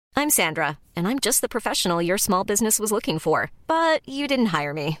I'm Sandra, and I'm just the professional your small business was looking for. But you didn't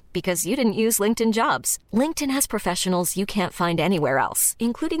hire me because you didn't use LinkedIn Jobs. LinkedIn has professionals you can't find anywhere else,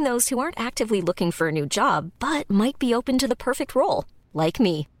 including those who aren't actively looking for a new job, but might be open to the perfect role, like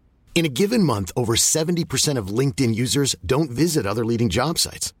me. In a given month, over 70% of LinkedIn users don't visit other leading job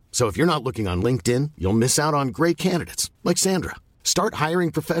sites. So if you're not looking on LinkedIn, you'll miss out on great candidates like Sandra. Start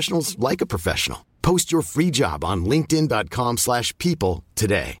hiring professionals like a professional. Post your free job on linkedin.com/people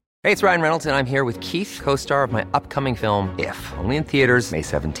today. Hey, it's Ryan Reynolds, and I'm here with Keith, co-star of my upcoming film, If, only in theaters May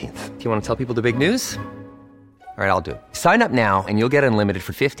 17th. Do you want to tell people the big news? All right, I'll do it. Sign up now and you'll get unlimited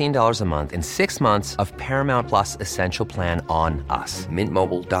for $15 a month and 6 months of Paramount Plus Essential Plan on us.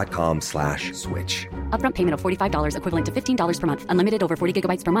 MintMobile.com/switch. Upfront payment of $45 equivalent to $15 per month. Unlimited over 40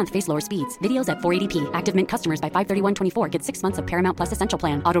 gigabytes per month. Face lower speeds. Videos at 480p. Active Mint customers by 531.24 get 6 months of Paramount Plus Essential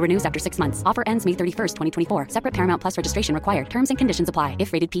Plan. Auto renews after 6 months. Offer ends May 31st, 2024. Separate Paramount Plus registration required. Terms and conditions apply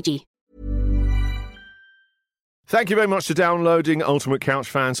if rated PG. Thank you very much for downloading Ultimate Couch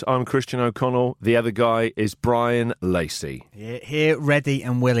Fans. I'm Christian O'Connell. The other guy is Brian Lacey. Here, ready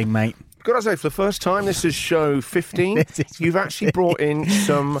and willing, mate. Got to say, for the first time, this is show 15. You've actually brought in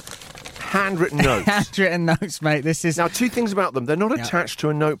some handwritten notes. Handwritten notes, mate. This is now 2 things about them. They're not attached to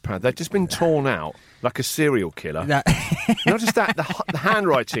a notepad. They've just been torn out like a serial killer. Not just that, the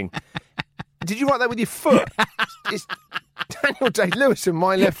handwriting. Did you write that with your foot? It's Daniel Day-Lewis in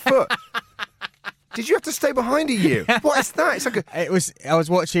my left foot. Did you have to stay behind a year? What is that? It's like I was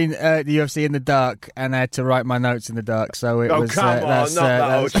watching the UFC in the dark, and I had to write my notes in the dark. So it was. Come on, not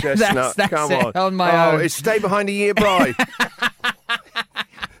that old chestnut. Come on, my own. It's stay behind a year, bride.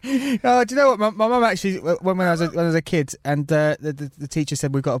 Oh, do you know what? My mum actually, when I was a kid, and the teacher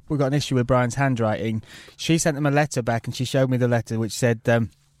said we've got an issue with Brian's handwriting. She sent them a letter back, and she showed me the letter, which said.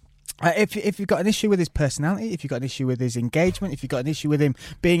 If you've got an issue with his personality, if you've got an issue with his engagement, if you've got an issue with him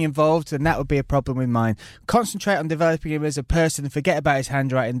being involved, then that would be a problem with mine. Concentrate on developing him as a person and forget about his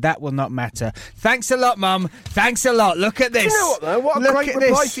handwriting. That will not matter. Thanks a lot, Mum. Thanks a lot. Look at this. You know what, though? What a great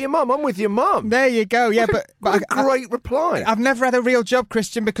reply for your mum. I'm with your mum. There you go. Yeah, but a great reply. I've never had a real job,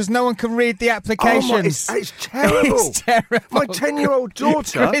 Christian, because no one can read the applications. It's terrible. It's terrible. My 10-year-old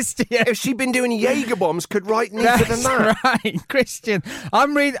daughter, Christian, if she'd been doing Jaeger bombs, could write neater than that. Right, Christian.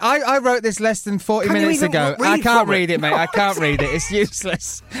 I wrote this less than 40 minutes ago. I can't read it, mate. I can't read it. It's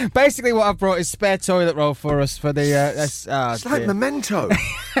useless. Basically, what I've brought is spare toilet roll for us for the. It's like Memento.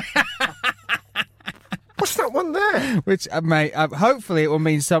 What's that one there? Which, mate, hopefully it will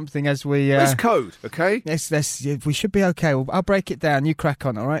mean something as we. It's code, okay? We should be okay. I'll break it down. You crack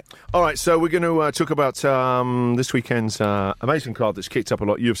on, all right? All right, so we're going to talk about this weekend's amazing card that's kicked up a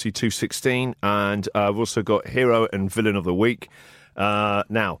lot, UFC 216, and we've also got Hero and Villain of the Week.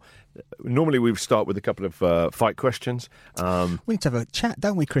 Now, normally we start with a couple of fight questions. We need to have a chat,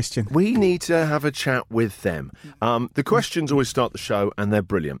 don't we, Christian? We need to have a chat with them. The questions always start the show, and they're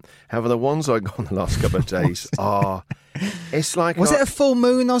brilliant. However, the ones I got in the last couple of days are... It's like... Was it a full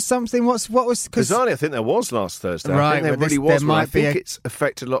moon or something? What was... Bizarrely, I think there was last Thursday. Right, I think there really was. I think be it's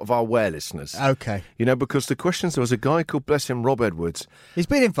affected a lot of our Where listeners. Okay. You know, because the questions... There was a guy called, bless him, Rob Edwards. He's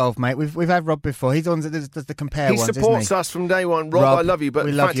been involved, mate. We've had Rob before. He's the one that does the compare ones, isn't he? He supports us from day one. Rob, I love you. But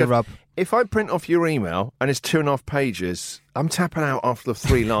we love you, Rob. If I print off your email and it's 2.5 pages, I'm tapping out after the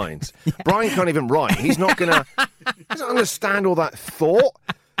 3 lines. Yeah. Brian can't even write. He's not going to... He doesn't understand all that thought.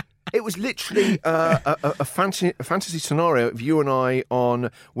 It was literally a fantasy scenario of you and I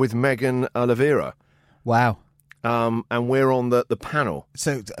on with Megan Oliveira. Wow. And we're on the panel.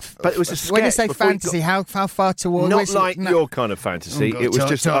 So, but it was a sketch. When you say fantasy, how far towards? Not like your kind of fantasy. It was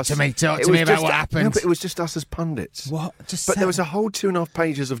just us. Talk to me about what happened. No, but it was just us as pundits. What? But there was a whole 2.5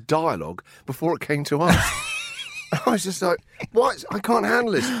 pages of dialogue before it came to us. I was just like, what? I can't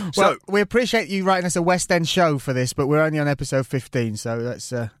handle this. Well, so we appreciate you writing us a West End show for this, but we're only on episode 15, so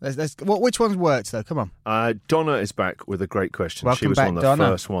let's which one's worked, though? Come on. Donna is back with a great question. Welcome she was back, one of the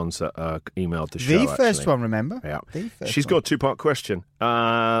Donna. first ones that emailed the show, The first one, remember? Yeah. She's got a 2-part question.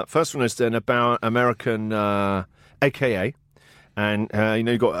 First one is then about American AKA, and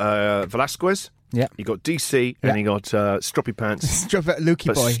you've got Velasquez. Yeah, you got DC and you got Stroppy Pants.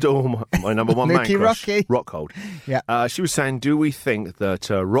 Lukey boy. Still my number one man crush. Rocky. Rockhold. Yeah. She was saying, do we think that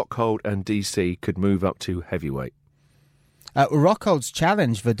Rockhold and DC could move up to heavyweight? Rockhold's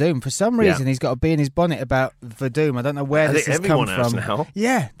challenged Verdum. For some reason, he's got a bee in his bonnet about Verdum. I don't know where this has come from. Now.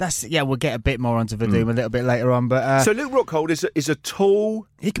 Yeah, we'll get a bit more onto Verdum a little bit later on. But so Luke Rockhold is a tall,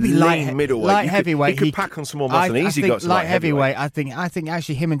 he could be light middleweight, light heavyweight. He could pack on some more muscle. Easy got light heavyweight. I think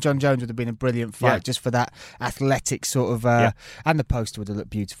actually him and John Jones would have been a brilliant fight just for that athletic sort of. And the poster would have looked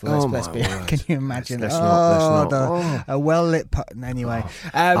beautiful. Can you imagine? Let's not. A well lit. Anyway,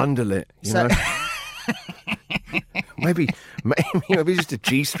 underlit. You know. Maybe just a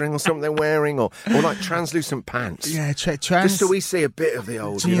G-string or something they're wearing, or like translucent pants. Yeah, just so we see a bit of the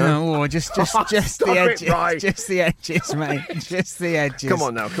old. You know? Just the edges, just the edges, mate, just the edges. Come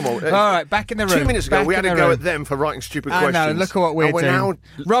on now, come on. All right, back in the room. 2 minutes ago, we had to go at them for writing stupid questions. I know. Look at what we're doing. Now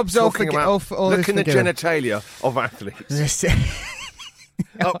Rob's talking all looking at the genitalia of athletes.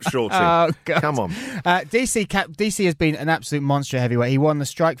 Up, Shorty. Oh, God. Come on. DC has been an absolute monster heavyweight. He won the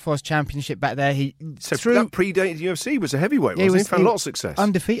Strikeforce Championship back there. That predated UFC. Was a heavyweight, wasn't he? Found a lot of success.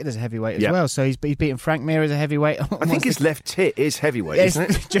 Undefeated as a heavyweight as well. So he's beaten Frank Mir as a heavyweight. I think his left tit is heavyweight,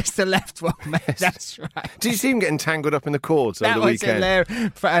 isn't it? Just the left one, mate. That's right. Did you see him getting tangled up in the cords over the weekend? That was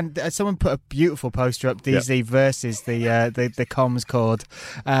hilarious. And someone put a beautiful poster up, DZ versus the comms cord.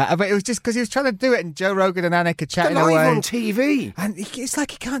 But it was just because he was trying to do it, and Joe Rogan and Anik are chatting away. Live on TV. And it's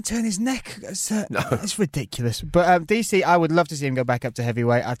like he can't turn his neck. It's ridiculous. But DC, I would love to see him go back up to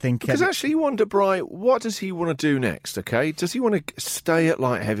heavyweight. I think because actually, you wonder, Bri, what does he want to do next? Okay, does he want to stay at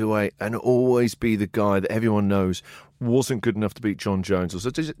light heavyweight and always be the guy that everyone knows wasn't good enough to beat John Jones? Or so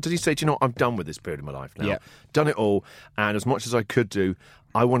does he say, do you know what, I'm done with this period of my life now. Done it all, and as much as I could do,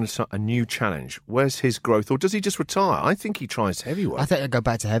 I want a new challenge. Where's his growth? Or does he just retire? I think he tries heavyweight. I think he'll go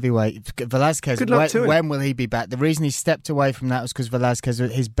back to heavyweight. Velasquez, when will he be back? The reason he stepped away from that was because Velasquez,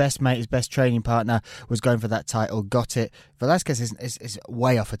 his best mate, his best training partner, was going for that title, got it. Velasquez is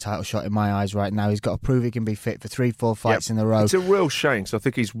way off a title shot in my eyes right now. He's got to prove he can be fit for 3-4 fights in a row. It's a real shame. So I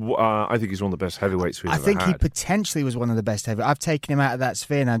think he's one of the best heavyweights we've ever had. I think he potentially was one of the best heavyweights. I've taken him out of that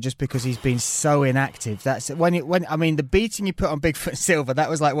sphere now just because he's been so inactive. That's when the beating you put on Bigfoot Silva, that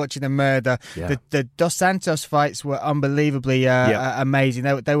was like watching a murder. Yeah. The Dos Santos fights were unbelievably amazing.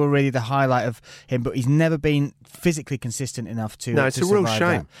 They were really the highlight of him, but he's never been physically consistent enough to. No, it's a real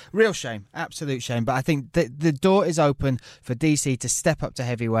shame. Real shame, absolute shame. But I think the door is open for DC to step up to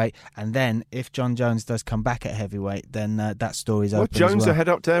heavyweight, and then if John Jones does come back at heavyweight, then that story's open. Jones will head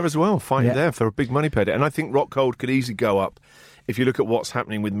up there as well, fighting there for a big money payday, and I think Rockhold could easily go up if you look at what's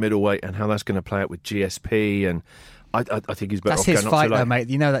happening with middleweight and how that's going to play out with GSP and. I think he's better off going up to That's his fight, though, mate.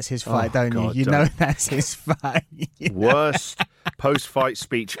 You know that's his fight, don't you? You know that's his fight. Worst post-fight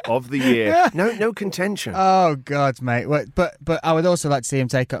speech of the year. No contention. Oh, God, mate. But I would also like to see him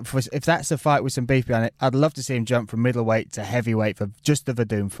take up, if that's a fight with some beef behind it, I'd love to see him jump from middleweight to heavyweight for just the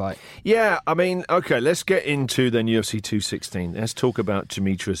Verdum fight. Yeah, I mean, okay, let's get into then UFC 216. Let's talk about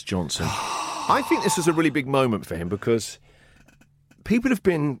Demetrius Johnson. I think this is a really big moment for him because people have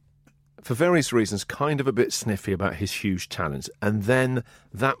been, for various reasons, kind of a bit sniffy about his huge talents. And then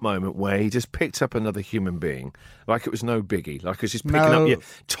that moment where he just picked up another human being, like it was no biggie, like it's just picking up your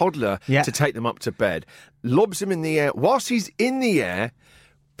toddler to take them up to bed, lobs him in the air. Whilst he's in the air,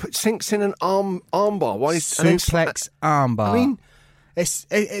 sinks in an armbar. Suplex armbar. I mean,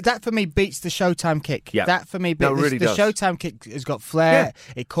 that for me beats the Showtime kick. Yeah. That for me beats really the does. Showtime kick has got flair.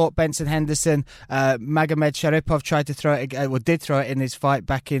 Yeah. It caught Benson Henderson. Magomed Sharipov tried to throw it, did throw it in his fight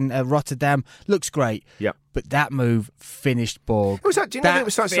back in Rotterdam. Looks great. Yeah. But that move finished Borg. It was that, do you know, it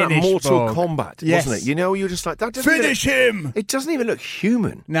was like Mortal Kombat, wasn't it? You know, you were just like, that doesn't finish him! It doesn't even look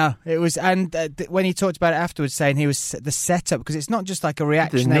human. No, it was, and when he talked about it afterwards, saying he was the setup, because it's not just like a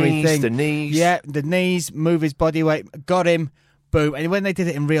reactionary thing. The knees. Yeah, the knees, move his body weight, got him. Boom. And when they did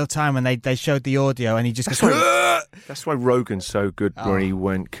it in real time, when they showed the audio and he just That's why Rogan's so good, where he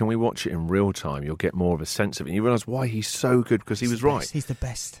went, can we watch it in real time? You'll get more of a sense of it. And you realise why he's so good, because he was right. He's the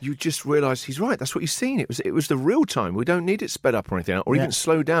best. You just realise he's right. That's what you've seen. It was the real time. We don't need it sped up or anything, or even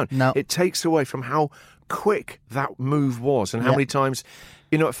slowed down. No. It takes away from how quick that move was and how many times...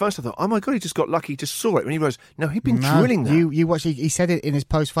 You know, at first I thought, oh my God, he just got lucky, he just saw it. When he realised, no, he'd been drilling that. You watch, he said it in his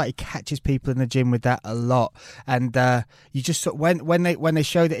post-fight, he catches people in the gym with that a lot. And you just saw, when they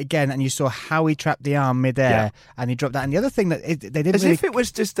showed it again and you saw how he trapped the arm mid-air and he dropped that. And the other thing that they didn't As if it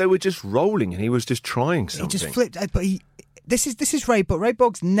was just, they were just rolling and he was just trying something. He just flipped, but This is Ray Borg. Ray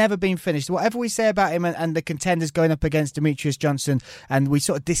Borg's never been finished. Whatever we say about him and the contenders going up against Demetrius Johnson, and we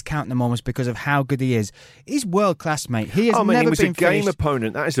sort of discount them almost because of how good he is. He's world class, mate. He has never been finished. He was a game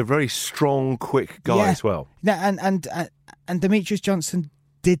opponent. That is a very strong, quick guy as well. Yeah, and Demetrius Johnson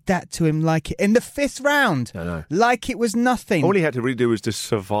did that to him in the 5th round. I know. Like it was nothing. All he had to really do was to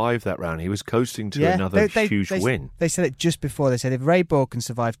survive that round. He was coasting to another huge win. They said it just before. They said if Ray Borg can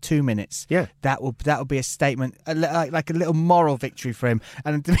survive 2 minutes, that will be a statement, like a little moral victory for him.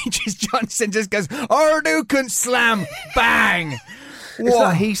 And Demetrius Johnson just goes, Hadouken slam, bang.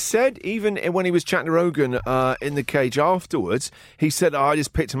 Like he said, even when he was chatting to Rogan in the cage afterwards, he said, I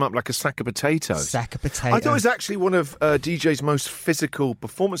just picked him up like a sack of potatoes. Sack of potatoes. I thought it was actually one of DJ's most physical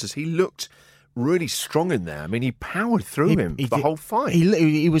performances. He looked really strong in there. I mean, he powered through him the whole fight.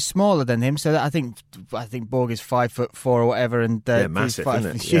 He was smaller than him, so I think Borg is 5'4" or whatever, and massive, he's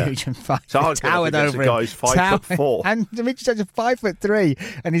isn't it? Huge and towered over him. Guy's 5'4", and Demetrius Johnson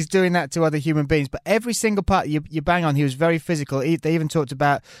 5'3", and he's doing that to other human beings. But every single part you bang on, he was very physical. They even talked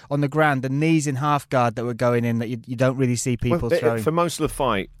about on the ground the knees in half guard that were going in that you don't really see people throwing. For most of the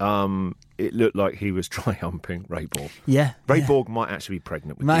fight, it looked like he was triumphing Ray Borg. Yeah. Ray Borg might actually be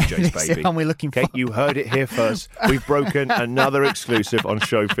pregnant with DJ's baby. We're looking okay, you heard it here first. We've broken another exclusive on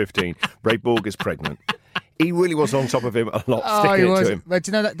Show 15. Ray Borg is pregnant. He really was on top of him a lot, sticking it to him. But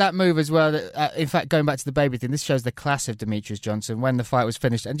do you know that move as well? In fact, going back to the baby thing, this shows the class of Demetrius Johnson when the fight was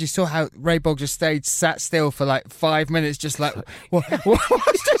finished. And you saw how Ray Borg just sat still for like 5 minutes, just like, what's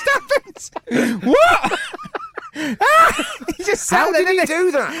just happened? What? He just sat How did he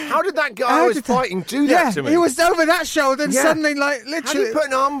do that? How did that guy who was fighting do that to me? He was over that shoulder and suddenly, like, literally... How did he put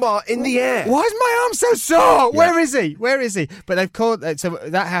an armbar in the air? Why is my arm so sore? Where is he? Where is he? But they've called... So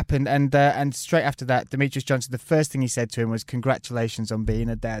that happened, and straight after that, Demetrius Johnson, the first thing he said to him was, congratulations on being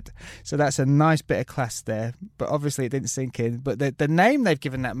a dad. So that's a nice bit of class there. But obviously it didn't sink in. But the name they've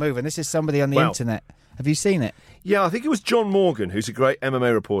given that move, and this is somebody on the internet... Have you seen it? Yeah, I think it was John Morgan, who's a great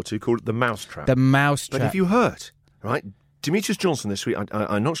MMA reporter, who called it the Mousetrap. The Mousetrap. But have you heard, right? Demetrius Johnson this week,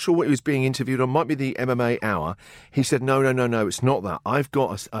 I'm not sure what he was being interviewed on, might be the MMA Hour. He said, no, it's not that. I've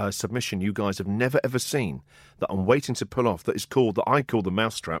got a submission you guys have never, ever seen that I'm waiting to pull off that I call the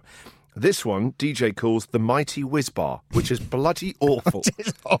Mousetrap. This one, DJ calls the Mighty Whiz Bar, which is bloody awful. It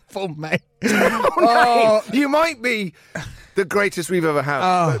is awful, mate. You might be the greatest we've ever had.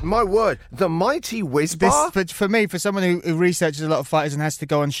 But my word, the Mighty Whiz Bar? For me, for someone who researches a lot of fighters and has to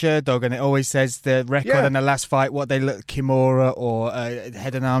go on Sherdog, and it always says the record and the last fight, what they look, Kimura or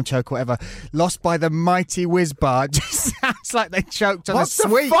head and arm choke or whatever, lost by the Mighty Whiz Bar, just sounds like they choked on a sweet,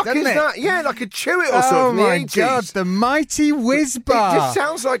 what the fuck doesn't is it? that? Yeah, like a chew it or something from the 80s. Oh my God, the Mighty Whiz Bar. It just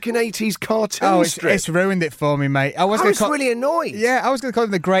sounds like an 80s cartoon strip. It's ruined it for me, mate. I was really annoyed. Yeah, I was going to call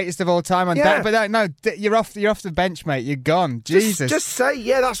him the greatest of all time on that, but no, you're off the bench, mate. You're gone. Jesus. Just say,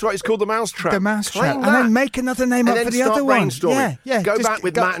 that's right, it's called the Mousetrap. The Mousetrap. And then make another name up for the other one. Yeah. Go back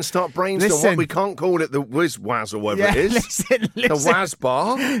with Matt and start brainstorming. We can't call it the Whiz-Waz or whatever it is. Listen. The Waz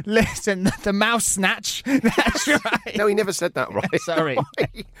Bar. Listen, the Mouse Snatch. That's right. No, he never said that right. Sorry.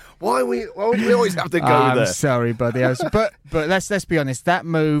 Why we always have to go there? I'm sorry, buddy. But let's be honest. That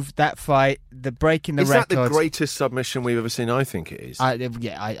move, that fight, the breaking the record. Is that the greatest submission we've ever seen? I think it is. I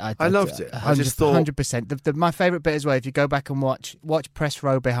loved it. I just thought 100%. My favourite bit as well. If you go back and watch press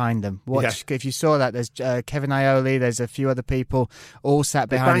row behind them. If you saw that, there's Kevin Aioli. There's a few other people all sat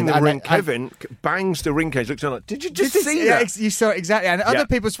behind him. Kevin bangs the ring cage. Looks like, did you just see that? You saw it exactly. And other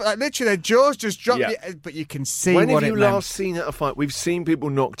people's literally their jaws just dropped. But you can see what it meant. When have you last seen at a fight? We've seen people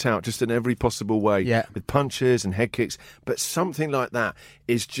knocked out just in every possible way with punches and head kicks. But something like that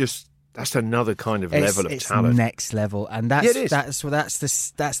is just. That's another kind of level of talent. It's next level, and that's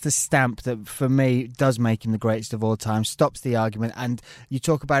the stamp that for me does make him the greatest of all time. Stops the argument, and you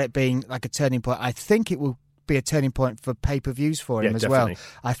talk about it being like a turning point. I think it will be a turning point for pay-per-views for him as definitely. well.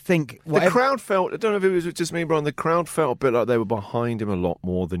 I think the crowd felt. I don't know if it was just me, Brian. The crowd felt a bit like they were behind him a lot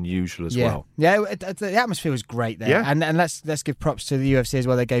more than usual as well. Yeah, the atmosphere was great there. Yeah. And let's give props to the UFC as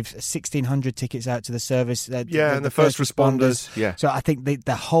well. They gave 1,600 tickets out to the service. And the first responders. Yeah. So I think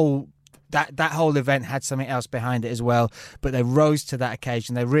the whole. That whole event had something else behind it as well, but they rose to that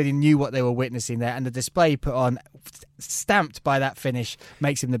occasion. They really knew what they were witnessing there, and the display he put on, stamped by that finish,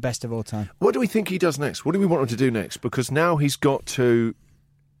 makes him the best of all time. What do we think he does next? What do we want him to do next? Because now he's got to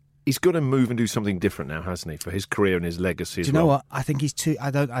move and do something different now, hasn't he, for his career and his legacy as well? Do you know what? I think he's too...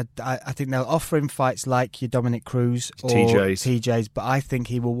 I think they'll offer him fights like your Dominic Cruz or TJ's, but I think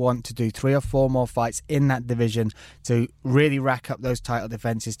he will want to do 3 or 4 more fights in that division to really rack up those title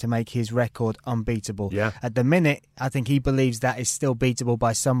defences to make his record unbeatable. Yeah. At the minute, I think he believes that is still beatable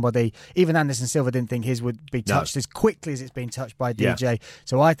by somebody. Even Anderson Silva didn't think his would be touched as quickly as it's been touched by DJ. Yeah.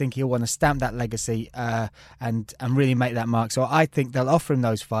 So I think he'll want to stamp that legacy and really make that mark. So I think they'll offer him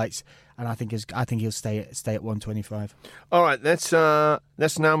those fights. weight, and I think he'll stay at 125. All right, let's now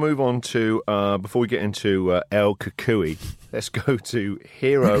move on to before we get into El Cucuy, let's go to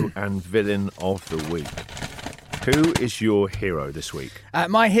hero and villain of the week. Who is your hero this week?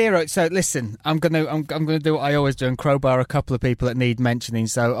 My hero. So listen, I'm gonna do what I always do and crowbar a couple of people that need mentioning.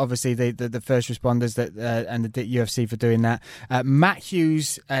 So obviously the first responders and the UFC for doing that. Matt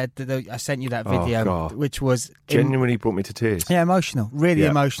Hughes. I sent you that video, which was genuinely brought me to tears. Yeah, emotional, really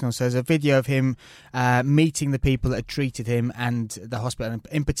emotional. So there's a video of him meeting the people that had treated him and the hospital, and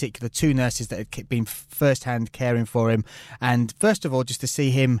in particular 2 nurses that had been first-hand caring for him. And first of all, just to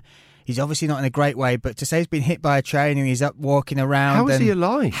see him. He's obviously not in a great way, but to say he's been hit by a train and he's up walking around. How is he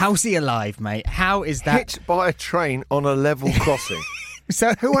alive? How's he alive, mate? How is that? Hit by a train on a level crossing.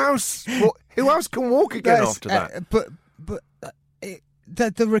 So who else can walk again after that?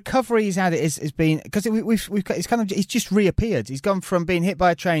 The recovery he's had has been, because he's just reappeared. He's gone from being hit by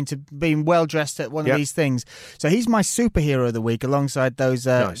a train to being well dressed at one of these things. So he's my superhero of the week alongside those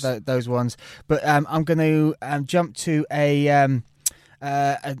those ones. But I'm going to jump to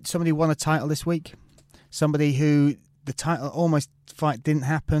somebody who won a title this week. Somebody who the title almost fight didn't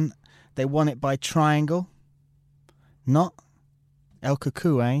happen. They won it by triangle. Not El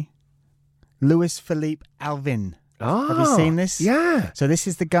Cucuy. Luis Felipe Alvin. Oh, have you seen this? Yeah. So this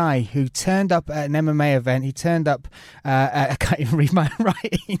is the guy who turned up at an MMA event. He turned up. I can't even read my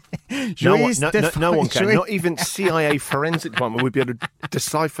writing. No one can. Not even CIA forensic department would be able to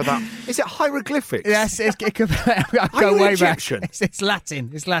decipher that. Is it hieroglyphics? Yes, it could. I'll go way Egyptian? Back. It's Latin.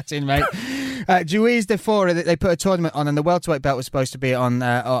 It's Latin, mate. Juiz de Fora. They put a tournament on, and the welterweight belt was supposed to be on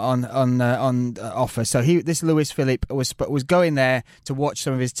offer. So this Luis Felipe was going there to watch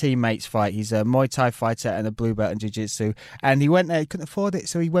some of his teammates fight. He's a Muay Thai fighter and a blue belt in jiu-jitsu, and he went there. He couldn't afford it,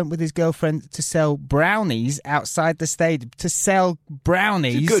 so he went with his girlfriend to sell brownies outside the stadium. He's a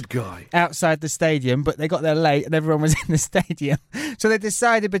good guy outside the stadium, but they got there late, and everyone was in the stadium. So they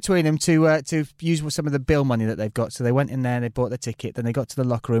decided between them to use some of the bill money that they've got. So they went in there, and they bought the ticket. Then they got to the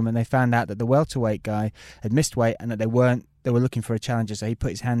locker room, and they found out that the welterweight guy had missed weight, and that they were looking for a challenger. So he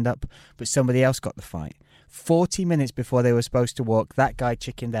put his hand up, but somebody else got the fight. 40 minutes before they were supposed to walk, that guy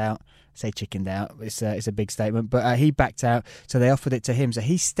chickened out. It's a big statement, but he backed out, so they offered it to him. So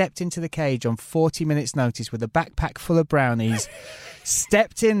he stepped into the cage on 40 minutes' notice with a backpack full of brownies,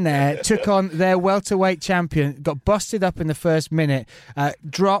 stepped in there, took on their welterweight champion, got busted up in the first minute,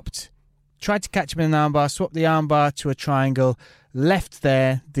 dropped, tried to catch him in an armbar, swapped the armbar to a triangle, left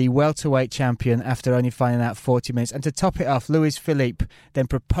there the welterweight champion after only finding out 40 minutes. And to top it off, Luis Felipe then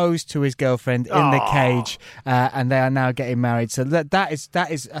proposed to his girlfriend in the cage, and they are now getting married. So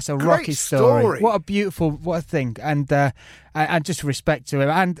that's a rocky story. What a thing. And just respect to him.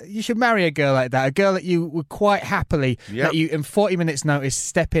 And you should marry a girl like that, a girl that you would quite happily let you in 40 minutes notice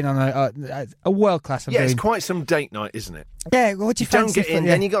step in on a world class. It's quite some date night, isn't it? Yeah, what do you fancy? Don't get in,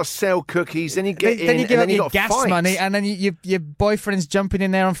 then you got to sell cookies, then you get in, then you give and up then your gas money, and then your boyfriend's jumping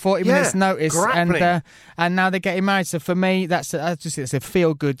in there on 40 minutes notice, and now they're getting married. So for me, it's a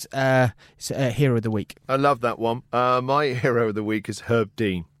feel good hero of the week. I love that one. My hero of the week is Herb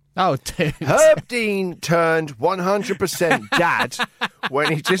Dean. Oh, dude. Herb Dean turned 100% dad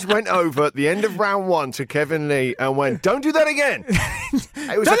when he just went over at the end of round 1 to Kevin Lee and went, "Don't do that again."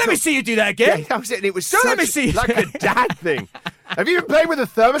 Don't let me see you do that again. Yeah, that was it. It was Don't let me see like a dad thing. Have you been playing with a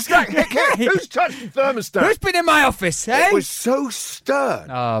thermostat? Who's touched the thermostat? Who's been in my office? Eh? It was so stern.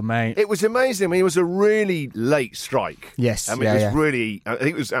 Oh, mate. It was amazing. I mean, it was a really late strike. Yes. I mean, it was really, I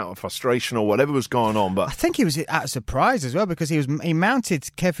think it was out of frustration or whatever was going on. But I think he was out of surprise as well, because he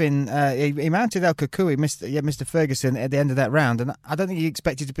mounted Kevin, he mounted El Cucuy, Mr. Ferguson at the end of that round. And I don't think he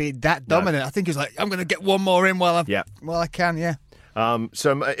expected to be that dominant. No. I think he was like, I'm going to get one more in while I can, yeah.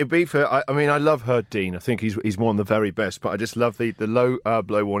 So it'd be for. I mean, I love Herb Dean. I think he's one of the very best. But I just love the low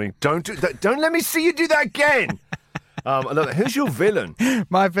blow warning. Don't do that. Don't let me see you do that again. I love that. Who's your villain?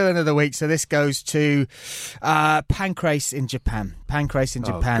 My villain of the week. So this goes to Pancrase in Japan. Pancrase in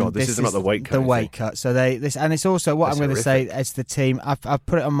Japan. God, this isn't about the weight cut. The weight cut. So and it's also what I'm going to say. It's the team. I've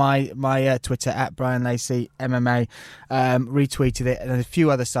put it on my Twitter at Brian Lacey MMA. Retweeted it, and a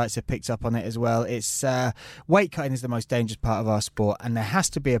few other sites have picked up on it as well. It's weight cutting is the most dangerous part of our sport, and there has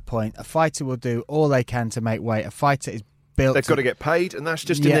to be a point. A fighter will do all they can to make weight. A fighter is built. They've got to get paid, and that's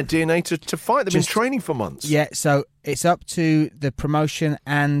just in their DNA to fight. They've been training for months. Yeah, so it's up to the promotion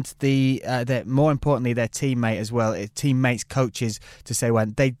and more importantly, their teammate as well. Teammates, coaches, to say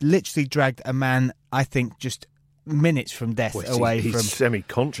when. They literally dragged a man, I think, just minutes from death away he's from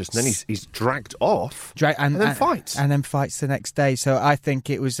semi-conscious, and then he's dragged off and then fights. And then fights the next day. So I think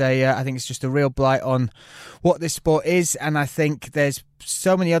it was I think it's just a real blight on what this sport is, and I think there's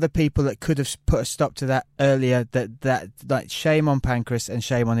so many other people that could have put a stop to that earlier. That like, shame on Pancras and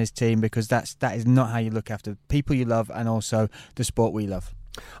shame on his team, because that is not how you look after people you love and also the sport we love.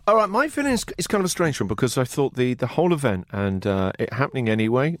 All right, my feeling is kind of a strange one, because I thought the whole event and it happening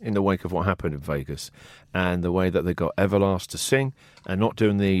anyway in the wake of what happened in Vegas, and the way that they got Everlast to sing and not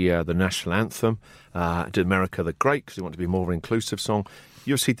doing the national anthem, did America the Great, because they want to be more of an inclusive song.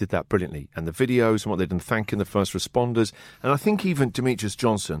 UFC did that brilliantly, and the videos and what they did, thanking the first responders. And I think even Demetrius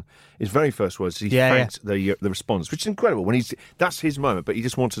Johnson, his very first words, he thanked the responders, which is incredible. That's his moment, but he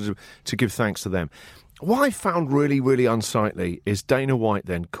just wanted to give thanks to them. What I found really, really unsightly is Dana White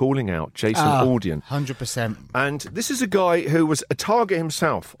then calling out Jason Aldean. 100%. And this is a guy who was a target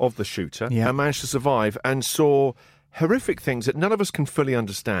himself of the shooter and managed to survive and saw horrific things that none of us can fully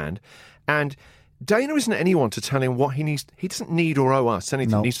understand. And Dana isn't anyone to tell him what he needs. He doesn't need or owe us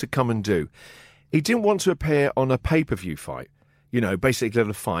anything. He needs to come and do. He didn't want to appear on a pay-per-view fight. Basically let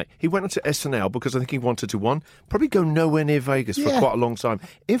a fight. He went on to SNL because I think he wanted to, probably go nowhere near Vegas for quite a long time,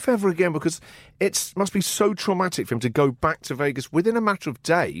 if ever again, because it must be so traumatic for him to go back to Vegas within a matter of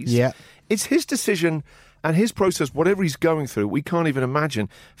days. Yeah. It's his decision and his process, whatever he's going through, we can't even imagine.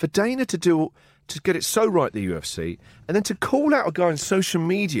 For Dana to get it so right, the UFC, and then to call out a guy on social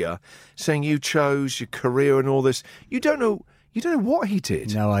media saying you chose your career and all this, you don't know what he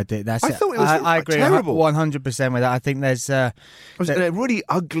did. No, I did. I thought it was I agree terrible. 100% with that. I think there's it was a really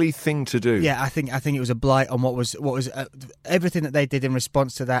ugly thing to do. Yeah, I think it was a blight on what was everything that they did in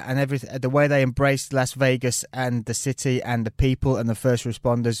response to that, and the way they embraced Las Vegas and the city and the people and the first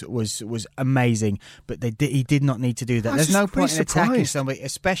responders was amazing. But he did not need to do that. There's no point in attacking somebody,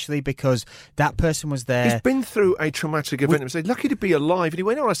 especially because that person was there. He's been through a traumatic event. He was lucky to be alive, and he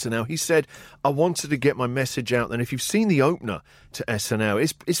went on SNL. He said, "I wanted to get my message out." And if you've seen the opener to SNL,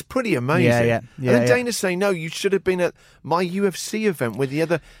 it's pretty amazing. Yeah, and then Dana's saying, no, you should have been at my UFC event with the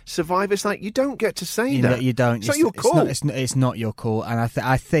other survivors. Like, you don't get to say that. You don't. It's not your call. It's not your call. And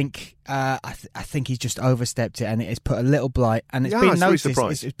I think he's just overstepped it, and it's put a little blight. And it's been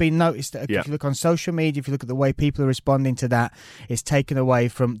noticed. It's been noticed. If you look on social media, if you look at the way people are responding to that, it's taken away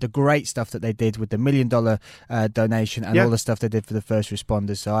from the great stuff that they did with the $1 million donation and all the stuff they did for the first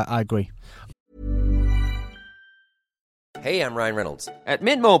responders. So I agree. Hey, I'm Ryan Reynolds. At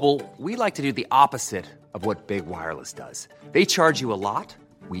Mint Mobile, we like to do the opposite of what Big Wireless does. They charge you a lot,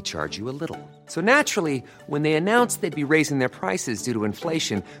 we charge you a little. So naturally, when they announced they'd be raising their prices due to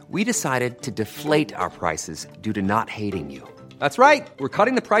inflation, we decided to deflate our prices due to not hating you. That's right. We're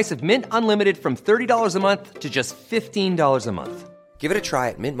cutting the price of Mint Unlimited from $30 a month to just $15 a month. Give it a try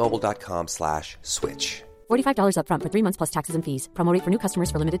at mintmobile.com/switch. $45 up front for 3 months plus taxes and fees. Promo rate for new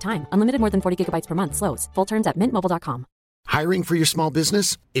customers for limited time. Unlimited more than 40 gigabytes per month. Slows full terms at mintmobile.com. Hiring for your small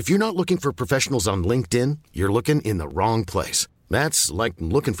business? If you're not looking for professionals on LinkedIn, you're looking in the wrong place. That's like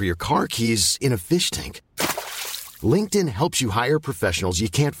looking for your car keys in a fish tank. LinkedIn helps you hire professionals you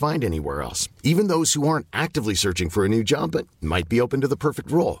can't find anywhere else, even those who aren't actively searching for a new job but might be open to the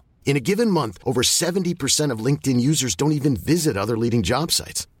perfect role. In a given month, over 70% of LinkedIn users don't even visit other leading job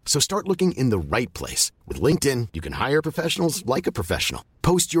sites. So start looking in the right place. With LinkedIn, you can hire professionals like a professional.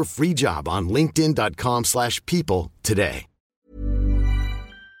 Post your free job on linkedin.com/people today.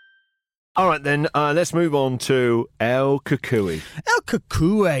 All right, then, let's move on to El Cucuy. El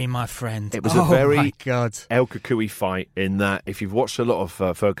Cucuy, my friend. It was a very my God. El Cucuy fight in that if you've watched a lot of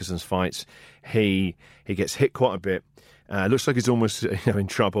Ferguson's fights, he gets hit quite a bit. Looks like he's almost in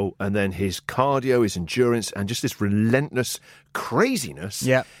trouble. And then his cardio, his endurance, and just this relentless craziness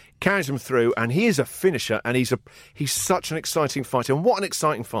carries him through. And he is a finisher, and he's such an exciting fighter. And what an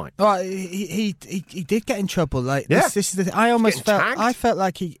exciting fight! Oh, he did get in trouble. Like this is the thing. I felt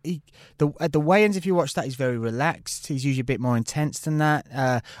like at the weigh-ins, if you watch that, he's very relaxed. He's usually a bit more intense than that.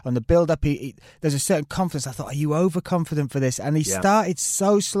 On the build-up, there's a certain confidence. I thought, are you overconfident for this? And he started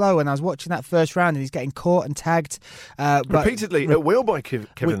so slow. And I was watching that first round, and he's getting caught and tagged repeatedly at will by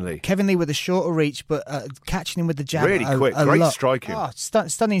Kevin Lee. Kevin Lee with a shorter reach, but catching him with the jab really quick, great striking. Oh,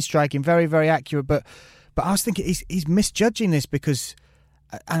 stunning striking, very, very accurate. But I was thinking he's misjudging this because,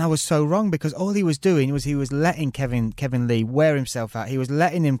 and I was so wrong, because all he was doing was he was letting Kevin Lee wear himself out. He was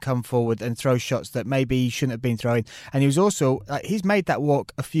letting him come forward and throw shots that maybe he shouldn't have been throwing. And he was also he's made that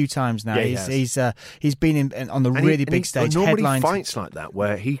walk a few times now. Yeah, he's been on the really big stage. Normally fights like that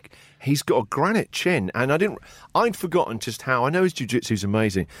where he's got a granite chin, and I'd forgotten just how, I know his jiu-jitsu's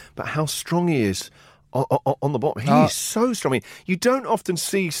amazing, but how strong he is on the bottom. He's so strong. I mean, you don't often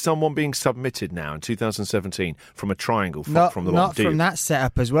see someone being submitted now in 2017 from a triangle from the bottom. Not from that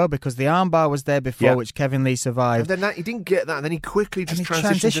setup as well, because the armbar was there before, which Kevin Lee survived. And then he didn't get that, and then he quickly just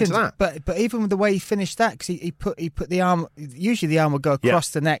transitioned into that. But even with the way he finished that, because he put the arm. Usually the arm would go across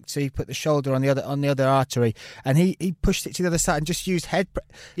the neck, so he put the shoulder on the other artery, and he pushed it to the other side and just used head.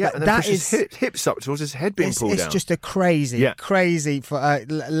 And then pushed his hips up towards his head being pulled down. It's just a crazy for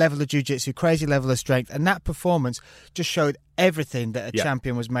level of jiu-jitsu, crazy level of strength. And that performance just showed everything that a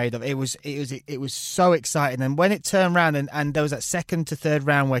champion was made of. It was so exciting. And when it turned around and there was that second to third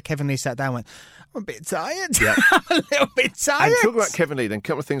round where Kevin Lee sat down and went, I'm a bit tired. Yeah. I'm a little bit tired. And talk about Kevin Lee, then a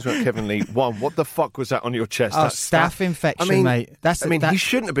couple of things about Kevin Lee. One, what the fuck was that on your chest? Oh, staph infection, mate. He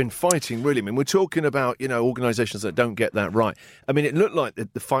shouldn't have been fighting, really. I mean, we're talking about, organisations that don't get that right. I mean, it looked like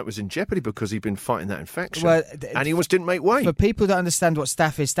the fight was in jeopardy because he'd been fighting that infection. And he almost didn't make weight. For people that understand what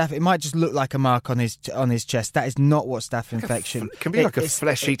staph is, it might just look like a mark on his chest. That is not what staph infection It can be like a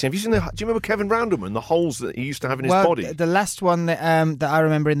flesh-eating. Have you seen do you remember Kevin Roundelman, the holes that he used to have in his body? The last one that I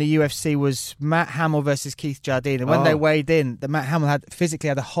remember in the UFC was Matt Hamill versus Keith Jardine. And when they weighed in, Matt Hamill physically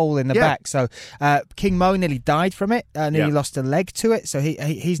had a hole in the back. So King Mo nearly died from it. Nearly lost a leg to it. So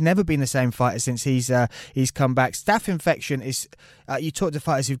he's never been the same fighter since he's come back. Staph infection is... you talk to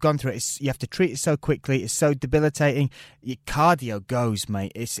fighters who've gone through it. You have to treat it so quickly. It's so debilitating. Your cardio goes,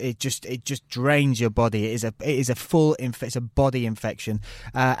 mate. It just drains your body. It's a body infection.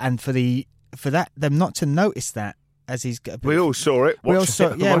 And for them not to notice that. As he's we all saw it. We all saw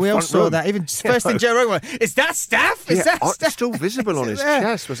that. Even first thing Joe Rogan went, is that staph? Is that staph? It's still visible on his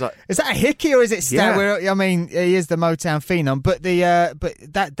chest. Was like, is that a hickey or is it staph? I mean, he is the Motown phenom, but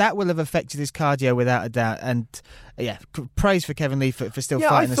that will have affected his cardio without a doubt. And praise for Kevin Lee for still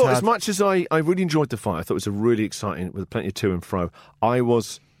fighting. I thought as much as I really enjoyed the fight, I thought it was a really exciting with plenty of to and fro.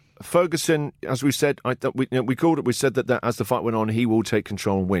 Ferguson, as we said, we called it. We said that as the fight went on, he will take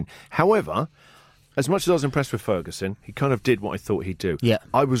control and win. However, as much as I was impressed with Ferguson, he kind of did what I thought he'd do. Yeah.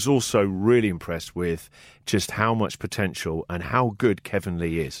 I was also really impressed with just how much potential and how good Kevin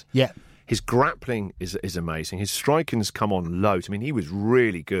Lee is. Yeah. His grappling is amazing. His striking's come on loads. I mean, he was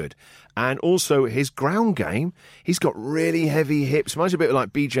really good. And also his ground game, he's got really heavy hips. Reminds me a bit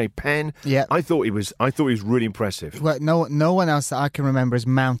like BJ Penn. Yeah. I thought he was really impressive. Well, no one else that I can remember has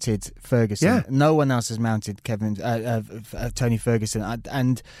mounted Ferguson. Yeah. No one else has mounted Tony Ferguson.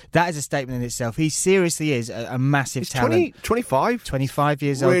 And that is a statement in itself. He seriously is a massive talent. 25? 25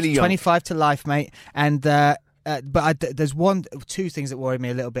 years old. Really 25 to life, mate. And... there's two things that worry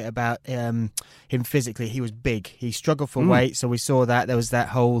me a little bit about him physically. He was big. He struggled for weight, so we saw that. There was that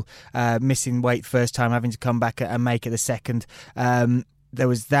whole missing weight first time, having to come back and make it the second. There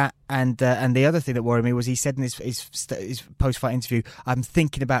was that, and the other thing that worried me was he said in his post-fight interview, I'm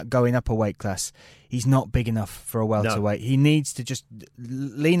thinking about going up a weight class. He's not big enough for a welterweight. No. He needs to just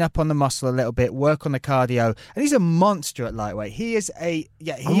lean up on the muscle a little bit, work on the cardio, and he's a monster at lightweight. He is a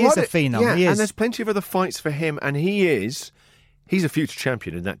phenom. Yeah, he is. And there's plenty of other fights for him, and he's a future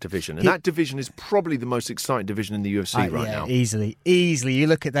champion in that division. And that division is probably the most exciting division in the UFC now. Easily. You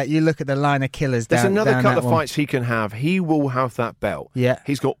look at that. You look at the line of killers. There's another couple of one. Fights he can have. He will have that belt. Yeah.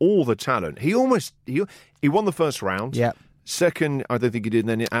 He's got all the talent. He won the first round. Yeah. Second, I don't think he did.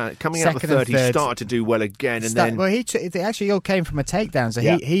 And then coming out the third, he started to do well again. It actually all came from a takedown.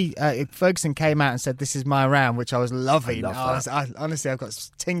 So Ferguson came out and said, "This is my round," which I was loving. Honestly, I've got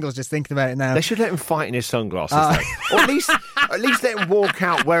tingles just thinking about it now. They should let him fight in his sunglasses, or at least let him walk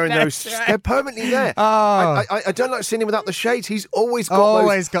out wearing those. Right. They're permanently there. Oh. I don't like seeing him without the shades. He's always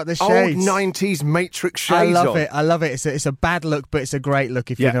got the shades. Old 90s Matrix shades. I love it. It's a bad look, but it's a great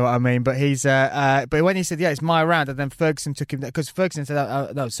look if you know what I mean. But he's but when he said, it's my round, and then Ferguson took him, because Ferguson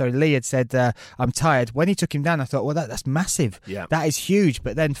said, Lee had said, I'm tired. When he took him down, I thought, well, that's massive. Yeah. That is huge.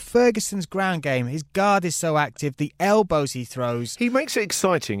 But then Ferguson's ground game, his guard is so active, the elbows he throws. He makes it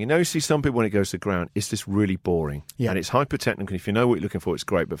exciting. You know, see some people when it goes to the ground, it's just really boring. Yeah. And it's hyper-technical. If you know what you're looking for, it's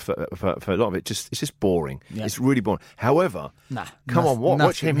great. But for a lot of it, it's just boring. Yeah. It's really boring. However,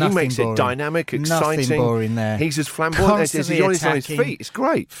 watch him. He makes it dynamic, exciting. Nothing boring there. He's as flamboyant as he's on his feet. It's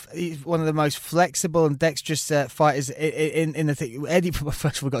great. He's one of the most flexible and dexterous fighters in the thing.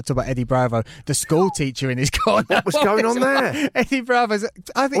 First, we've got to talk about Eddie Bravo, the school teacher in his corner. What was going on there? Eddie Bravo's,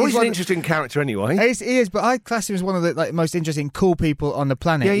 I think he's an interesting character anyway. He is, but I class him as one of the most interesting, cool people on the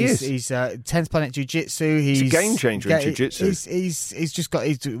planet. Yeah, He's 10th Planet Jiu-Jitsu. He's a game changer in Jiu-Jitsu. he's just got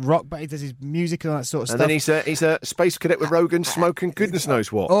his rock, but he does his music and all that sort of stuff. And then he's a space cadet with Rogan smoking goodness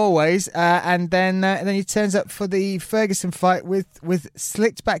knows what. Always, and then he turns up for the Ferguson fight with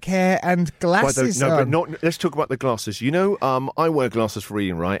slicked back hair and glasses. But let's talk about the glasses. You know, I wear glasses for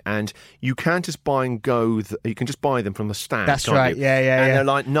reading, right? And you can just buy and go. You can just buy them from the stand. That's right. You? Yeah. And they're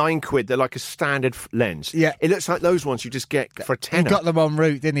like £9. They're like a standard lens. Yeah. It looks like those ones you just get for a tenner. He got them en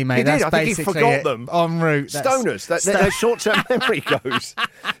route, didn't he, mate? He did. That's I think he basically forgot them. En route. Stoners. Their short-term memory goes.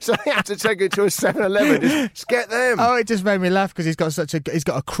 So they had to take it to a 7-Eleven. Just get them. Oh, it just made me laugh because he's got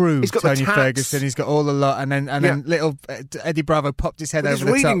a crew. He's got Tony the tats. Ferguson. He's got all the lot, and then little Eddie Bravo popped his head with over his the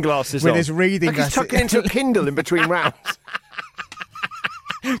top reading glasses with on. his reading like glasses. He's tucking into a Kindle in between rounds.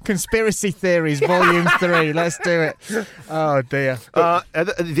 Conspiracy Theories, Volume 3. Let's do it. Oh dear. The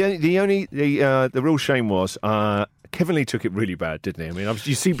real shame was Kevin Lee took it really bad, didn't he? I mean,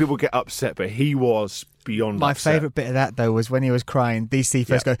 you see people get upset, but he was beyond My upset. favourite bit of that, though, was when he was crying, DC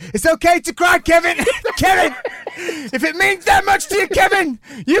first goes, "It's okay to cry, Kevin! Kevin! If it means that much to you, Kevin,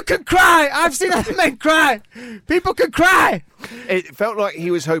 you can cry! I've seen other men cry! People can cry!" It felt like he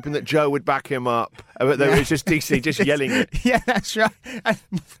was hoping that Joe would back him up, but there was just DC just yelling it. Yeah, that's right. And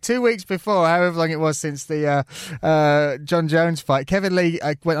 2 weeks before, however long it was since the John Jones fight, Kevin Lee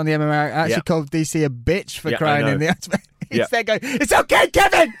went on the MMA and actually called DC a bitch for crying in the He's there going, "It's okay,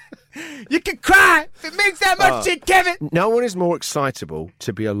 Kevin! You can cry! If it means that much to you, Kevin!" No one is more excitable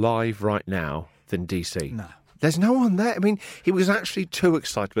to be alive right now than DC. No. There's no one there. I mean, he was actually too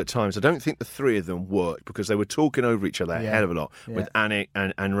excitable at times. I don't think the three of them worked because they were talking over each other a hell of a lot with Anik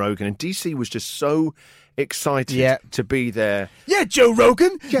and Rogan. And DC was just so excited to be there. Yeah, Joe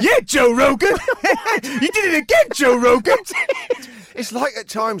Rogan! Yeah, Joe Rogan! You did it again, Joe Rogan! It's like at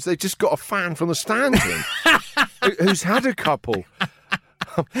times they just got a fan from the stands in who's had a couple.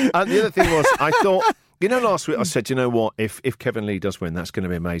 And the other thing was, I thought, last week I said, you know what, if Kevin Lee does win, that's going to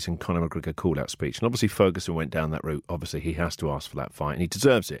be amazing. Conor McGregor call-out speech. And obviously Ferguson went down that route. Obviously he has to ask for that fight, and he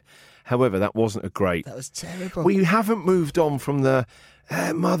deserves it. However, that wasn't a great... That was terrible. We haven't moved on from the...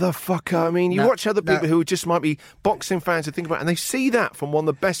 motherfucker. I mean, you watch other people who just might be boxing fans who think about it, and they see that from one of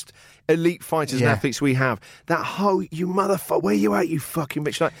the best elite fighters and athletes we have. That whole, you motherfucker, where you at, you fucking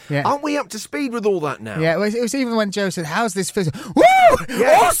bitch? Like, aren't we up to speed with all that now? Yeah, it was even when Joe said, "How's this feel?" Woo!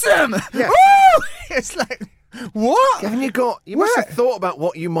 Awesome! Yeah. Woo! It's like, what? Haven't you must have thought about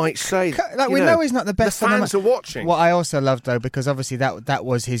what you might say. We know he's not the best. The fans are watching. What I also loved, though, because obviously that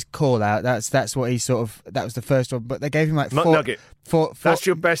was his call out. That's what he that was the first one. But they gave him like McNugget. Four, that's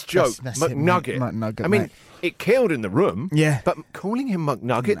your best joke. That's McNugget. McNugget. I mean, mate. It killed in the room. Yeah. But calling him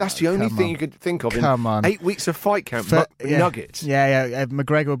McNugget, that's the only thing you could think of in 8 weeks of fight camp. McNuggets. Yeah.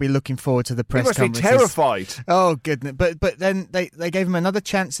 McGregor will be looking forward to the press conference. He must be terrified. Oh, goodness. But then they gave him another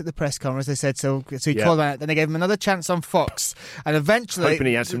chance at the press conference. They said, so he called out. Then they gave him another chance on Fox. And eventually... Hoping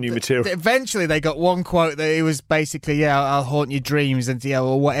he had some new material. Eventually they got one quote that it was basically, I'll haunt your dreams and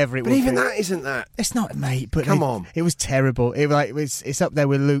or whatever it was. But even that isn't that. It's not, mate. But come on. It was terrible. It's up there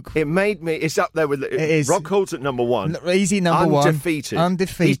with Luke. It's up there with... It is. Rock Hold's at number one. Easy number Undefeated. one.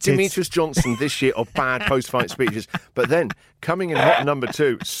 Undefeated. He's Demetrius Johnson this year of bad post-fight speeches. But then, coming in hot number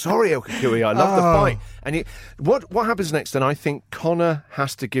 2, sorry, Okakui, I love the fight. And what happens next? And I think Conor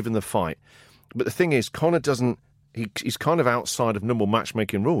has to give him the fight. But the thing is, Conor doesn't... He's kind of outside of normal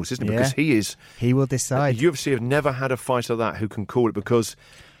matchmaking rules, isn't he? Because he will decide. The UFC have never had a fighter that who can call it, because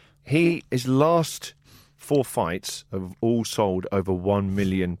his last 4 fights have all sold over 1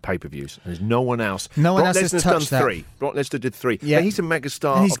 million pay-per-views. There's no one else. No one else has touched done 3. Brock Lesnar did 3. Yeah. Now, he's a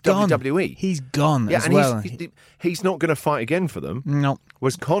megastar of WWE. He's gone as and well. He's not going to fight again for them. No.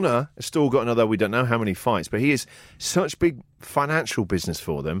 Whereas Conor has still got another, we don't know how many fights, but he is such big financial business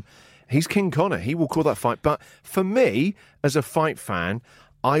for them. He's King Conor. He will call that fight. But for me, as a fight fan,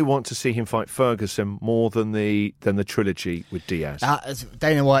 I want to see him fight Ferguson more than the trilogy with Diaz.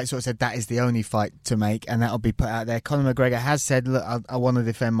 Dana White sort of said that is the only fight to make, and that'll be put out there. Conor McGregor has said, "Look, I want to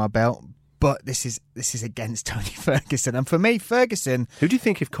defend my belt, but this is against Tony Ferguson." And for me, Ferguson. Who do you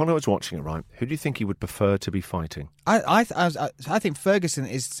think, if Conor was watching it, right? Who do you think he would prefer to be fighting? I think Ferguson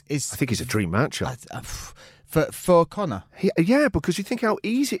is. I think he's a dream matchup. For Conor. Yeah, because you think how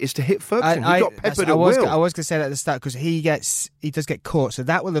easy it is to hit Ferguson. He got peppered at will. I was going to say that at the start, because he does get caught, so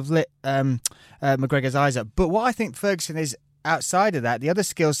that will have lit McGregor's eyes up. But what I think Ferguson is outside of that, the other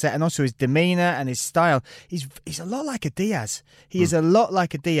skill set and also his demeanour and his style, he's a lot like a Diaz. He is a lot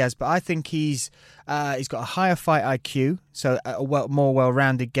like a Diaz, but I think he's got a higher fight IQ, so a more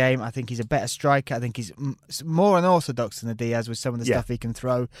well-rounded game. I think he's a better striker. I think he's more unorthodox than a Diaz with some of the stuff he can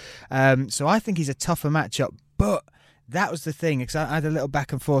throw. So I think he's a tougher matchup, but that was the thing, because I had a little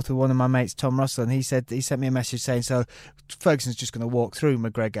back and forth with one of my mates, Tom Russell, and he sent me a message saying, so Ferguson's just going to walk through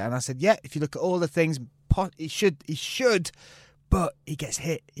McGregor. And I said, yeah, if you look at all the things, he should, but he gets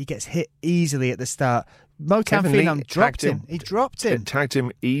hit. He gets hit easily at the start. Motown Phenom dropped him. He dropped him. It tagged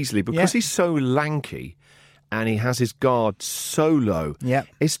him easily because he's so lanky and he has his guard so low. Yeah.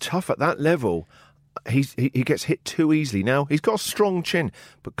 It's tough at that level. He gets hit too easily. Now, he's got a strong chin,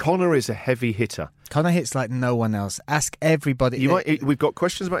 but Conor is a heavy hitter. Conor hits like no one else. Ask everybody. We've got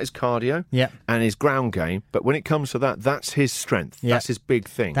questions about his cardio and his ground game, but when it comes to that, that's his strength. Yeah. That's his big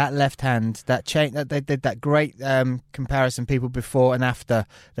thing. That left hand, that chain, they did that great comparison, people before and after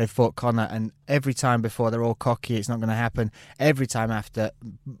they fought Conor, and every time before they're all cocky, it's not going to happen. Every time after,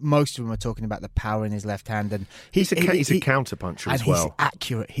 most of them are talking about the power in his left hand. And he's a counterpuncher as well. He's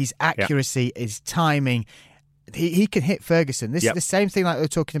accurate. His accuracy, his timing. He can hit Ferguson. This is the same thing like we were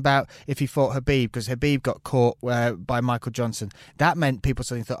talking about if he fought Khabib, because Khabib got caught by Michael Johnson. That meant people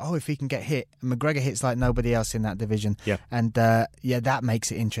suddenly thought, if he can get hit, McGregor hits like nobody else in that division. Yeah. And that makes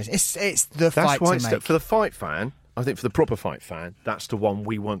it interesting. It's the fight to make. For the fight fan, I think for the proper fight fan, that's the one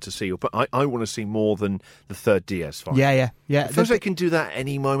we want to see. But I want to see more than the third Diaz fight. Yeah. It feels like they can do that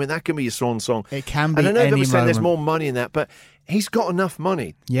any moment. That can be your swan song. It can be. And I know any that we're saying moment. there's more money in that, but he's got enough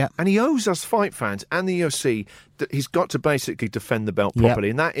money. Yeah. And he owes us fight fans and the UFC that he's got to basically defend the belt properly.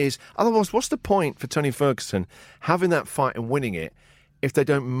 And that is, otherwise, what's the point for Tony Ferguson having that fight and winning it if they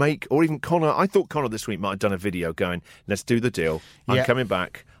don't make, or even Conor? I thought Conor this week might have done a video going, let's do the deal. I'm coming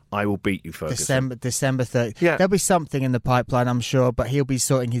back. I will beat you, Ferguson. December 30th. Yeah. There'll be something in the pipeline, I'm sure, but he'll be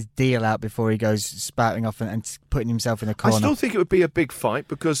sorting his deal out before he goes spouting off and putting himself in a corner. I still think it would be a big fight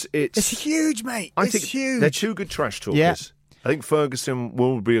because it's huge, mate. It's huge. They're two good trash talkers. Yeah. I think Ferguson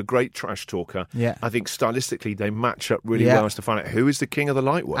will be a great trash talker. Yeah. I think stylistically they match up really well as to find out who is the king of the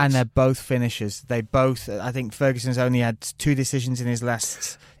lightweights. And they're both finishers. I think Ferguson's only had 2 decisions in his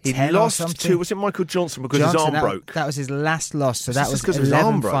last 10 He lost or 2. Was it Michael Johnson because his arm broke? That was his last loss. So that was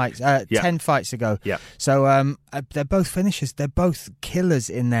 11 fights, 10 fights ago. Yeah. So they're both finishers. They're both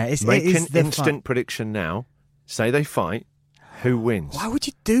killers in there. Make an instant prediction now. Say they fight. Who wins? Why would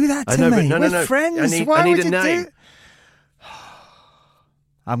you do that to me? We're friends. I need a name.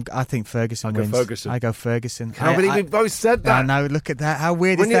 I think Ferguson wins. I go Ferguson. Can't believe we both said that. I know, look at that. How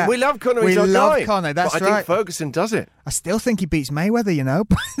weird is that? We love Conor. We love Conor, that's right. I think Ferguson does it. I still think he beats Mayweather, you know.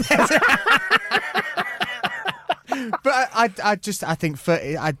 But I think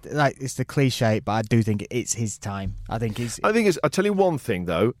it's the cliche, but I do think it's his time. I'll tell you one thing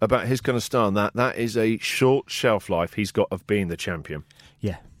though about his kind of style. That is a short shelf life he's got of being the champion.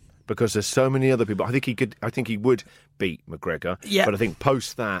 Yeah. Because there's so many other people. I think he would beat McGregor. Yeah. But I think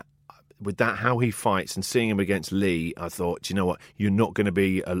post that, with that how he fights and seeing him against Lee, I thought, do you know what? You're not going to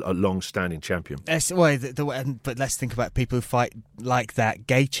be a long-standing champion. But let's think about people who fight like that.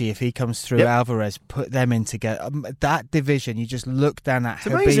 Gaethje, if he comes through, Alvarez, put them in together. That division, you just look down at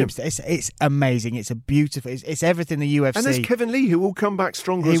Khabib. It's amazing. It's a beautiful. It's everything the UFC. And there's Kevin Lee who will come back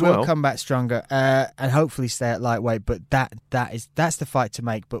stronger as well. He will come back stronger and hopefully stay at lightweight. But that's the fight to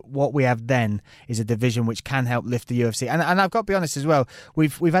make. But what we have then is a division which can help lift the UFC. And I've got to be honest as well.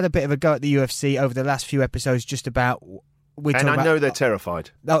 We've had a bit of a go at the UFC over the last few episodes just about... I know they're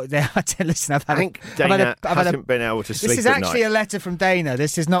terrified. Oh, they are. Listen, I think Dana hasn't been able to sleep This is actually a letter from Dana.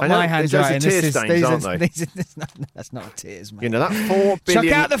 This is not my handwriting. Those are tear stains, aren't they? That's not tears, mate. You know, that $4 billion...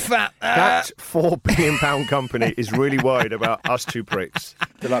 Chuck out the fat! That £4 billion company is really worried about us two pricks.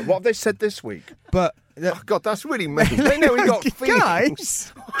 They're like, what have they said this week? But... God, that's really mean. They know we got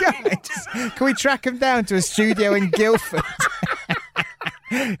feelings. Guys, can we track him down to a studio in Guildford?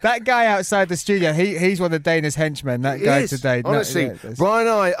 That guy outside the studio, he's one of Dana's henchmen. That guy today. Honestly, Brian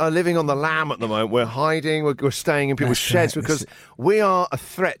and I are living on the lam at the moment. We're hiding. We're staying in people's sheds because we are a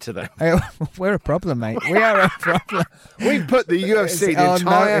threat to them. We're a problem, mate. We are a problem. We put the UFC on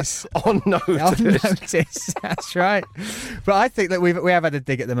notice. That's right. But I think that we have had a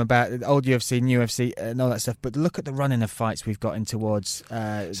dig at them about old UFC, new UFC, and all that stuff. But look at the running of fights we've gotten towards.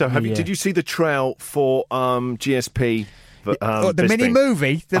 Did you see the trail for GSP? The mini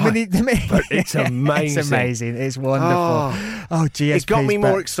movie, it's amazing. It's amazing. It's wonderful. GSP. It got me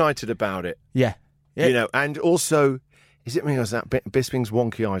more excited about it. Yeah. You know, and also, is it me or is that Bisping's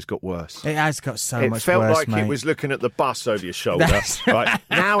wonky eyes got worse? It has got so much worse. It felt like mate. It was looking at the bus over your shoulder. That's right.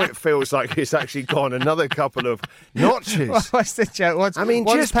 Now it feels like it's actually gone another couple of notches. What's the joke? One's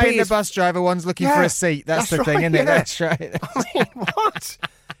paying the bus driver, one's looking for a seat. That's the thing, isn't it? That's right. I mean, what?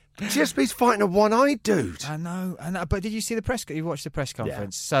 GSP's fighting a one-eyed dude. I know. But did you see the press? You watched the press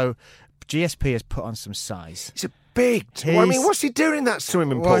conference. Yeah. So GSP has put on some size. big. I mean, what's he doing in that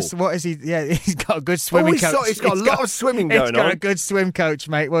swimming pool? What is he? Yeah, he's got a good swimming coach. He's got a lot of swimming going on. He's got a good swim coach,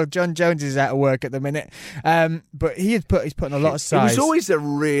 mate. Well, John Jones is out of work at the minute, but he's putting a lot of size. He was always a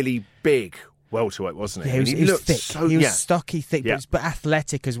really big welterweight, wasn't he? Yeah, he was thick. He was yeah. stocky, thick, but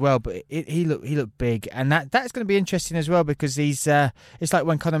athletic as well. But he looked big, and that's going to be interesting as well because he's. It's like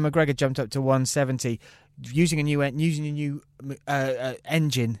when Conor McGregor jumped up to 170, using a new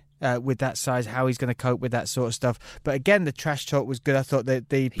engine. With that size, how he's going to cope with that sort of stuff. But again, the trash talk was good. I thought that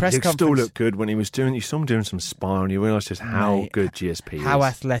the press conference still looked good when he was doing. You saw him doing some sparring. You realised just how good GSP is, how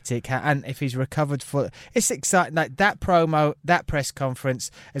athletic, and if he's recovered it's exciting. Like that promo, that press conference,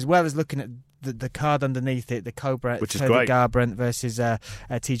 as well as looking at the card underneath it, the Cobra, which is Cody great. Garbrandt versus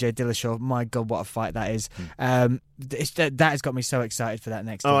TJ Dillashaw. My God, what a fight that is! That has got me so excited for that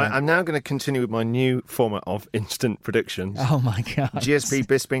next event. Right, I'm now going to continue with my new format of instant predictions. Oh my God! GSP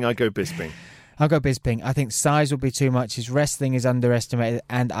Bisping, I go Bisping. I'll go Bisping. I think size will be too much. His wrestling is underestimated,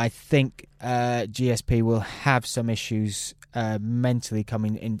 and I think GSP will have some issues mentally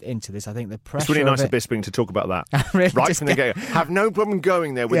coming into this. I think the pressure. It's really nice of Bisping to talk about that really right from the get. Have no problem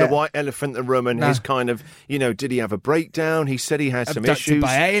going there with the white elephant in the room and his kind of, did he have a breakdown? He said he had some issues.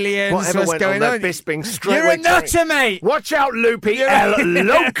 By aliens. Whatever what's went going on there, Bisping straight You're away. a nutter, mate. Watch out, Loopy El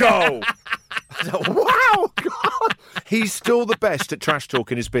Loco. Wow, God. He's still the best at trash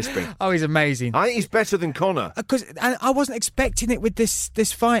talking, is Bisping. Oh, he's amazing. I think he's better than Conor. Because I wasn't expecting it with this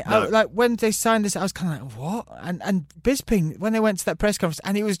fight. No. Like when they signed this, I was kind of like, what? And Bisping, when they went to that press conference,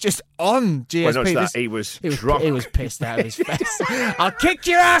 and he was just on GSP. Well, not just that, he was drunk. He was pissed out of his face. I'll kick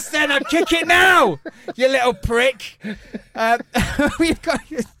your ass then. I'll kick it now, you little prick. We've got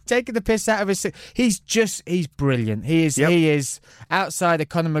taking the piss out of his. He's brilliant. He is. Yep. He is outside of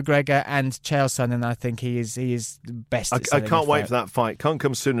Conor McGregor and Chael Sonnen. I think he is the best. I can't wait for that fight. Can't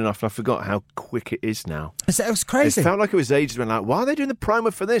come soon enough. I forgot how quick it is now. It was crazy. It felt like it was ages. When why are they doing the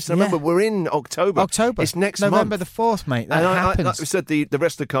promo for this? I remember we're in October. It's next November month. the 4th, mate. That happens. Like we said, the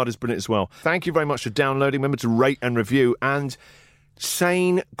rest of the card is brilliant as well. Thank you very much for downloading. Remember to rate and review and.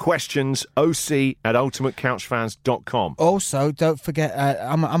 Sane questions, OC@ultimatecouchfans.com. Also, don't forget,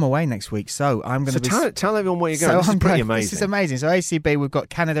 I'm away next week, so I'm going to be... tell everyone where you're going. This is pretty amazing. This is amazing. So ACB, we've got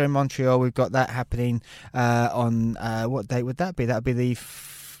Canada in Montreal. We've got that happening on... what date would that be? That would be the...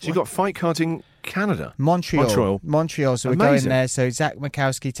 So you've got fight cards in Canada? Montreal. So amazing. we're going there. So Zach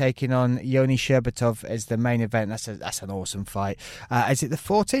Mikowski taking on Yoni Sherbatov as the main event. That's an awesome fight. Is it the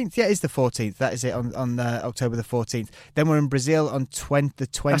 14th? Yeah, it is the 14th. That is it on October the 14th. Then we're in Brazil on the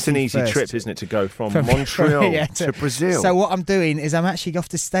 21st. That's an easy trip, isn't it, to go from Montreal to Brazil? So what I'm doing is I'm actually off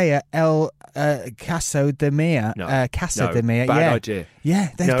to stay at El Casa de Mia. Casa de Mia. Bad idea.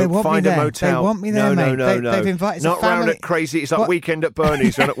 Yeah, they want find me a there. motel. They want me there, mate. No. They've invited not family. Round at Crazy. It's like Weekend at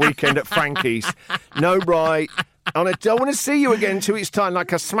Bernie's or at Weekend at Frankie's. No, right. And I don't want to see you again in 2 weeks' time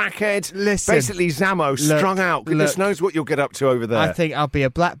like a smackhead. Listen, basically Zammo, strung out. Goodness knows what you'll get up to over there. I think I'll be a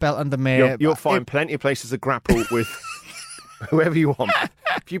black belt under me. You'll find plenty of places to grapple with whoever you want.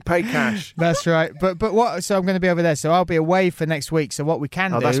 If you pay cash. That's right. But what? So I'm going to be over there. So I'll be away for next week. So what we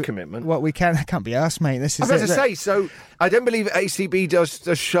can do... that's commitment. What we can... I can't be arsed, mate. This is I was about to say, so I don't believe ACB does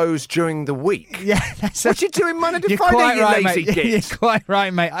shows during the week. Yeah. What you doing Monday to You're Friday, quite you right, lazy mate. git? You're quite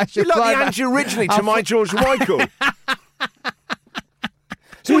right, mate. You're like the Andrew Ridgely to my George Michael.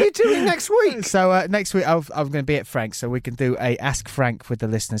 So what are you doing next week? So next week I'm going to be at Frank's, so we can do a Ask Frank with the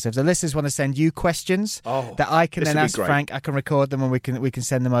listeners. If the listeners want to send you questions that I can then ask Frank, I can record them and we can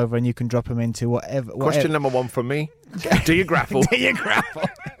send them over and you can drop them into whatever. Question number 1 from me. Do you grapple? Do you grapple?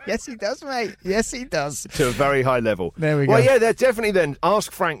 Yes, he does, mate. Yes, he does. To a very high level. There we go. Well, yeah, they're definitely then.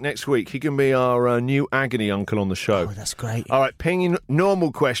 Ask Frank next week. He can be our new agony uncle on the show. Oh, that's great. All right, ping in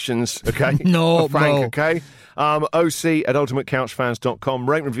normal questions, okay? Normal. For Frank, okay? OC@ultimatecouchfans.com.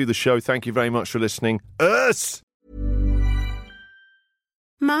 Rate and review the show. Thank you very much for listening.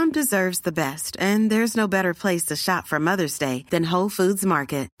 Mom deserves the best, and there's no better place to shop for Mother's Day than Whole Foods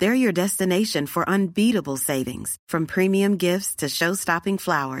Market. They're your destination for unbeatable savings, from premium gifts to show-stopping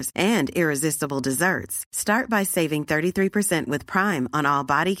flowers and irresistible desserts. Start by saving 33% with Prime on all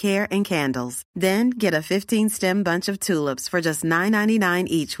body care and candles. Then get a 15-stem bunch of tulips for just $9.99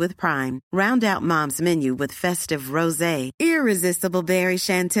 each with Prime. Round out Mom's menu with festive rosé, irresistible berry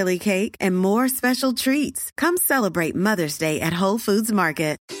chantilly cake, and more special treats. Come celebrate Mother's Day at Whole Foods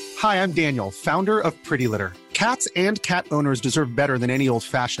Market. Hi, I'm Daniel, founder of Pretty Litter. Cats and cat owners deserve better than any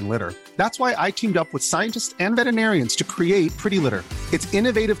old-fashioned litter. That's why I teamed up with scientists and veterinarians to create Pretty Litter. Its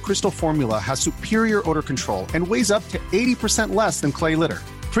innovative crystal formula has superior odor control and weighs up to 80% less than clay litter.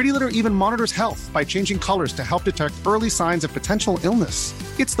 Pretty Litter even monitors health by changing colors to help detect early signs of potential illness.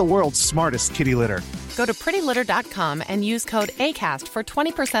 It's the world's smartest kitty litter. Go to prettylitter.com and use code ACAST for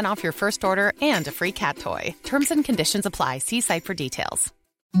 20% off your first order and a free cat toy. Terms and conditions apply. See site for details.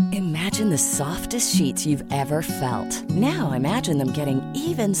 Imagine the softest sheets you've ever felt. Now imagine them getting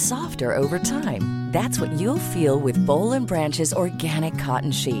even softer over time. That's what you'll feel with Boll & Branch's organic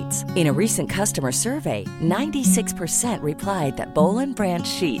cotton sheets. In a recent customer survey, 96% replied that Boll & Branch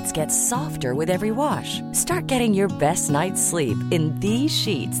sheets get softer with every wash. Start getting your best night's sleep in these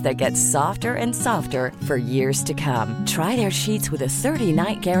sheets that get softer and softer for years to come. Try their sheets with a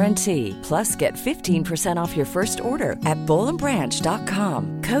 30-night guarantee. Plus, get 15% off your first order at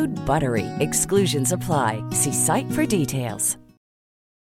bollandbranch.com. Code BUTTERY. Exclusions apply. See site for details.